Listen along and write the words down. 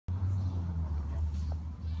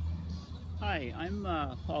Hi, I'm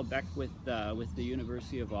Paul Beck with the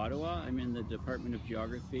University of Ottawa. I'm in the Department of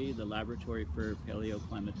Geography, the Laboratory for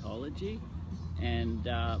Paleoclimatology, and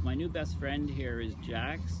my new best friend here is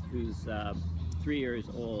Jax, who's 3 years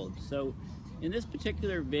old. So, in this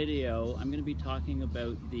particular video, I'm going to be talking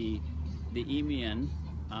about the Eemian,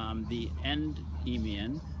 the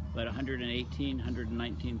End-Eemian, about 118,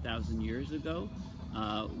 119,000 years ago,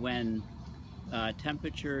 when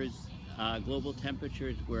global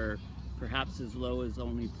temperatures were perhaps as low as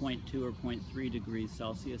only 0.2 or 0.3 degrees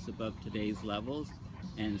Celsius above today's levels,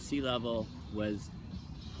 and sea level was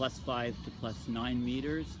 +5 to +9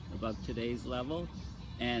 meters above today's level,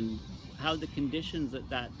 and how the conditions at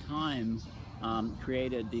that time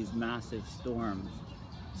created these massive storms.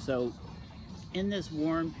 So in this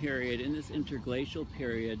warm period, in this interglacial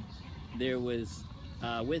period, there was,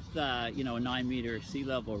 with a 9-meter sea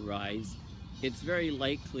level rise, it's very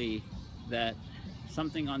likely that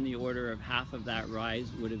something on the order of half of that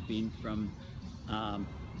rise would have been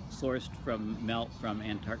sourced from melt from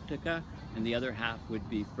Antarctica, and the other half would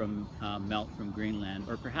be from melt from Greenland,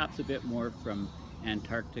 or perhaps a bit more from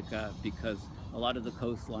Antarctica, because a lot of the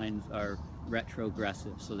coastlines are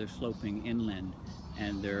retrogressive, so they're sloping inland,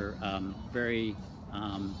 and they're very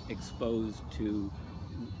exposed to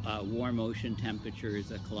warm ocean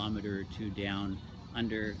temperatures a kilometer or two down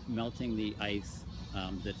under melting the ice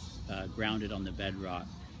that's grounded on the bedrock,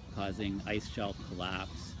 causing ice shelf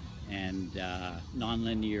collapse and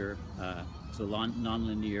nonlinear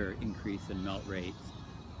increase in melt rates,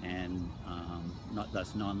 and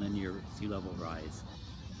thus nonlinear sea level rise.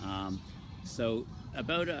 So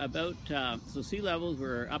sea levels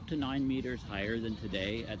were up to 9 meters higher than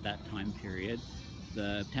today at that time period.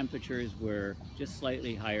 The temperatures were just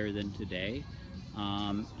slightly higher than today,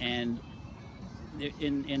 and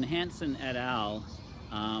in Hansen et al.,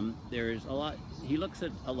 there's a lot. He looks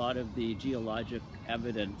at a lot of the geologic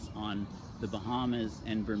evidence on the Bahamas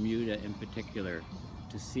and Bermuda in particular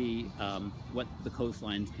to see what the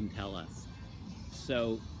coastlines can tell us.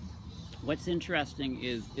 So what's interesting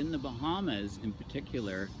is in the Bahamas in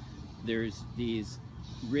particular, there's these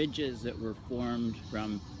ridges that were formed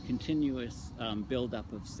from continuous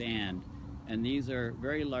buildup of sand. And these are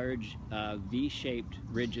very large V-shaped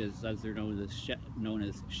ridges, as they're known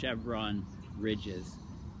as Chevron Ridges.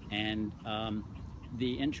 And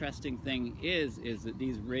the interesting thing is that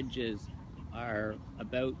these ridges are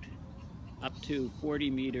about up to 40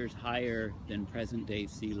 meters higher than present-day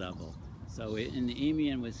sea level. So in the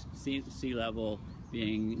Eemian, with sea level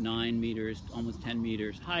being 9 meters, almost 10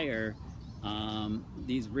 meters higher,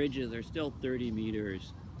 these ridges are still 30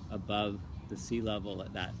 meters above the sea level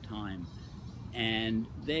at that time. And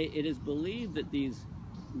it is believed that these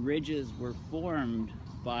ridges were formed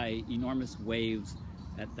by enormous waves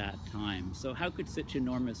at that time. So how could such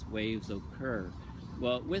enormous waves occur?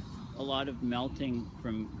 Well, with a lot of melting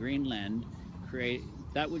from Greenland,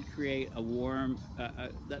 that would create a warm,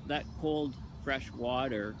 that cold fresh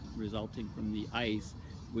water resulting from the ice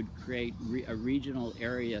would create a regional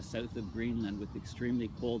area south of Greenland with extremely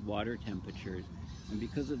cold water temperatures. And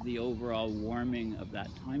because of the overall warming of that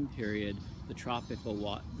time period, the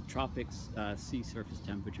tropics sea surface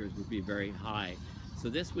temperatures would be very high. So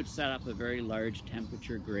this would set up a very large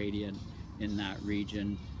temperature gradient in that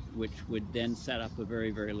region, which would then set up a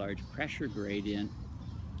very, very large pressure gradient,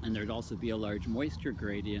 and there'd also be a large moisture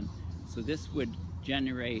gradient. So this would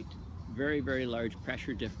generate very, very large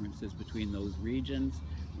pressure differences between those regions,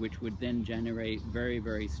 which would then generate very,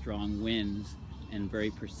 very strong winds and very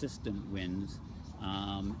persistent winds.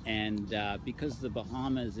 Because the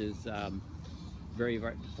Bahamas is very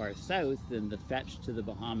far south, then the fetch to the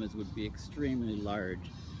Bahamas would be extremely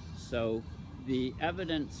large. So the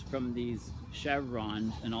evidence from these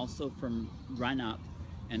chevrons, and also from run-up,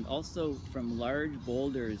 and also from large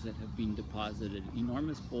boulders that have been deposited,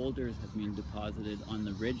 enormous boulders have been deposited on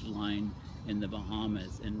the ridge line in the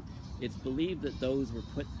Bahamas, and it's believed that those were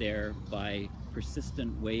put there by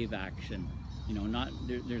persistent wave action.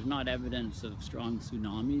 There's not evidence of strong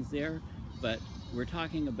tsunamis there, but we're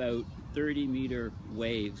talking about 30-meter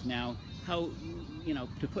waves. Now,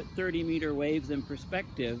 to put 30-meter waves in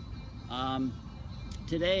perspective,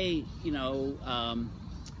 today, in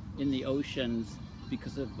the oceans,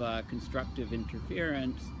 because of constructive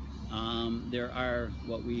interference, there are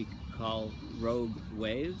what we call rogue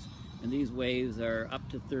waves, and these waves are up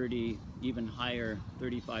to 30, even higher,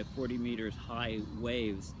 35, 40 meters high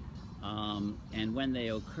waves. And when they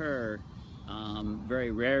occur,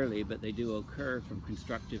 very rarely, but they do occur from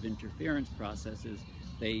constructive interference processes,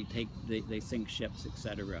 they sink ships,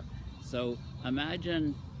 etc. So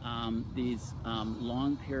imagine these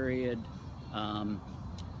long period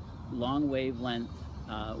long wavelength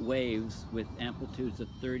waves with amplitudes of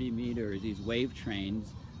 30 meters, these wave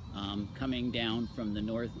trains coming down from the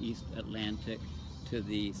northeast Atlantic to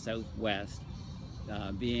the southwest,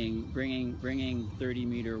 bringing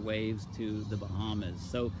 30-meter waves to the Bahamas.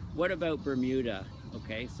 So what about Bermuda?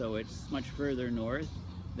 Okay, so it's much further north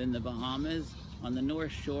than the Bahamas. On the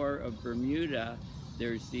north shore of Bermuda,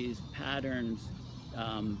 there's these patterns,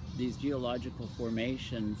 these geological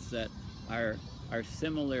formations that are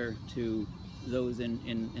similar to those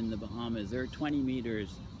in the Bahamas. They're 20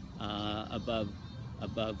 meters above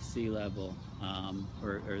sea level,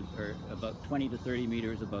 or about 20 to 30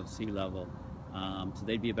 meters above sea level. So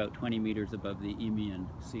they'd be about 20 meters above the Late-Eemian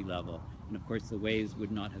sea level. And of course the waves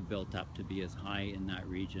would not have built up to be as high in that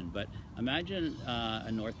region. But imagine a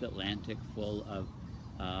North Atlantic full of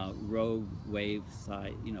rogue wave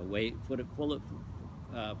side,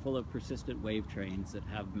 full of persistent wave trains that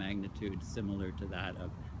have magnitudes similar to that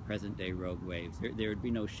of present-day rogue waves. There would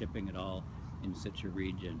be no shipping at all in such a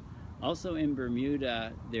region. Also in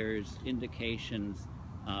Bermuda, there's indications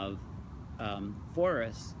of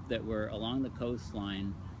forests that were along the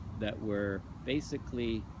coastline that were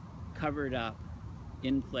basically covered up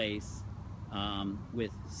in place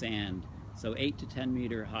with sand. So 8 to 10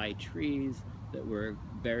 meter high trees that were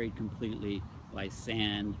buried completely by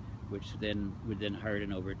sand, which would then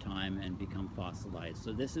harden over time and become fossilized.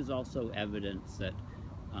 So this is also evidence that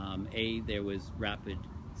A, there was rapid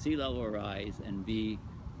sea level rise, and B,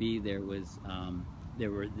 there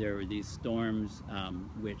were these storms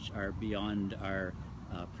which are beyond our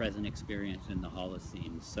present experience in the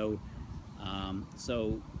Holocene. So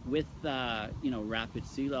with rapid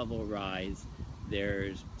sea level rise,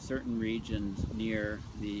 there's certain regions near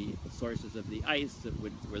the sources of the ice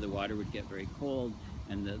where the water would get very cold,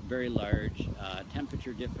 and the very large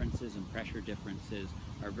temperature differences and pressure differences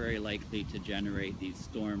are very likely to generate these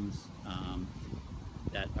storms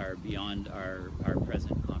that are beyond our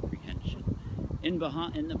present comprehension. In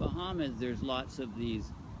the Bahamas, there's lots of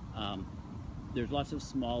these, there's lots of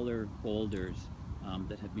smaller boulders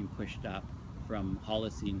that have been pushed up from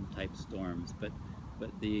Holocene type storms, but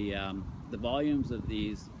the volumes of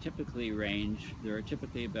these typically range. There are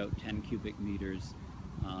typically about 10 cubic meters,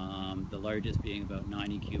 the largest being about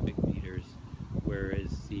 90 cubic meters,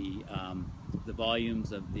 whereas the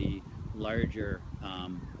volumes of the larger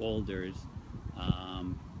boulders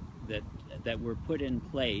that were put in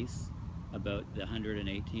place about the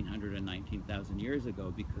 119,000 years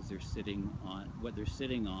ago, because they're sitting on, what they're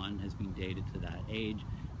sitting on has been dated to that age,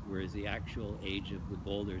 whereas the actual age of the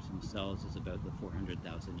boulders themselves is about the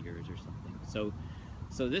 400,000 years or something. So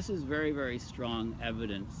this is very, very strong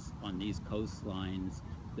evidence on these coastlines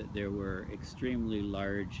that there were extremely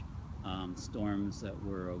large storms that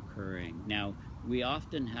were occurring. Now, we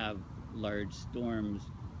often have large storms,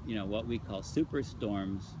 what we call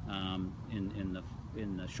superstorms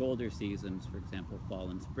in the shoulder seasons, for example,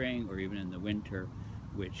 fall and spring, or even in the winter,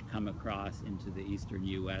 which come across into the eastern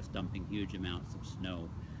U.S., dumping huge amounts of snow.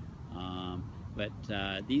 But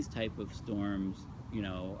these type of storms,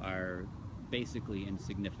 are basically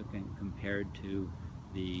insignificant compared to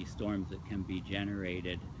the storms that can be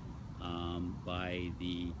generated by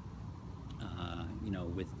the,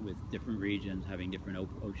 with different regions having different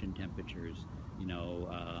ocean temperatures.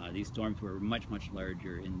 These storms were much, much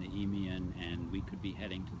larger in the Late-Eemian, and we could be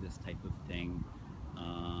heading to this type of thing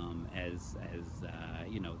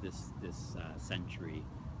this century,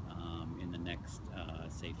 in the next,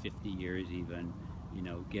 say, 50 years even,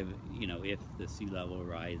 if the sea level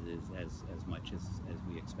rises as much as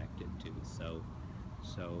we expect it to. So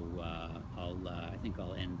I think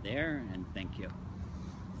I'll end there, and thank you.